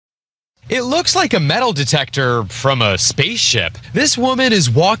It looks like a metal detector from a spaceship. This woman is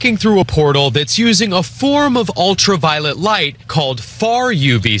walking through a portal that's using a form of ultraviolet light called far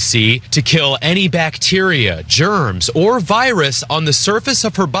UVC to kill any bacteria, germs, or virus on the surface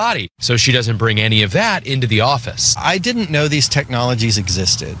of her body, so she doesn't bring any of that into the office. I didn't know these technologies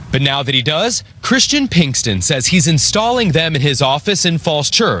existed. But now that he does, Christian Pinkston says he's installing them in his office in Falls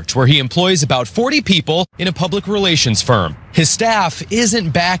Church, where he employs about 40 people in a public relations firm. His staff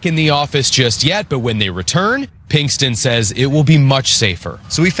isn't back in the office just yet, but when they return, Pinkston says it will be much safer.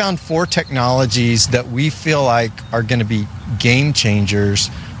 So we found 4 technologies that we feel like are going to be game changers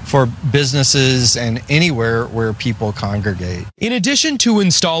for businesses and anywhere where people congregate. In addition to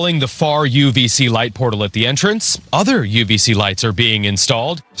installing the far UVC light portal at the entrance, other UVC lights are being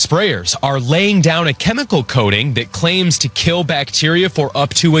installed. Sprayers are laying down a chemical coating that claims to kill bacteria for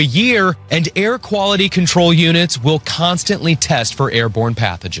up to a year, and air quality control units will constantly test for airborne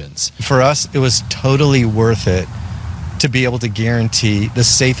pathogens. For us, it was totally worth it to be able to guarantee the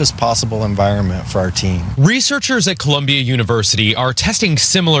safest possible environment for our team. Researchers at Columbia University are testing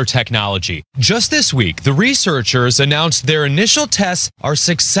similar technology. Just this week, the researchers announced their initial tests are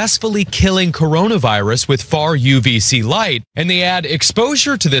successfully killing coronavirus with far UVC light, and they add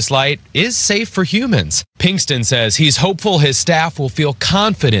exposure to this light is safe for humans. Pinkston says he's hopeful his staff will feel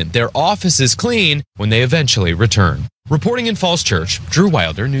confident their office is clean when they eventually return. Reporting in Falls Church, Drew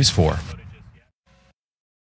Wilder, News 4.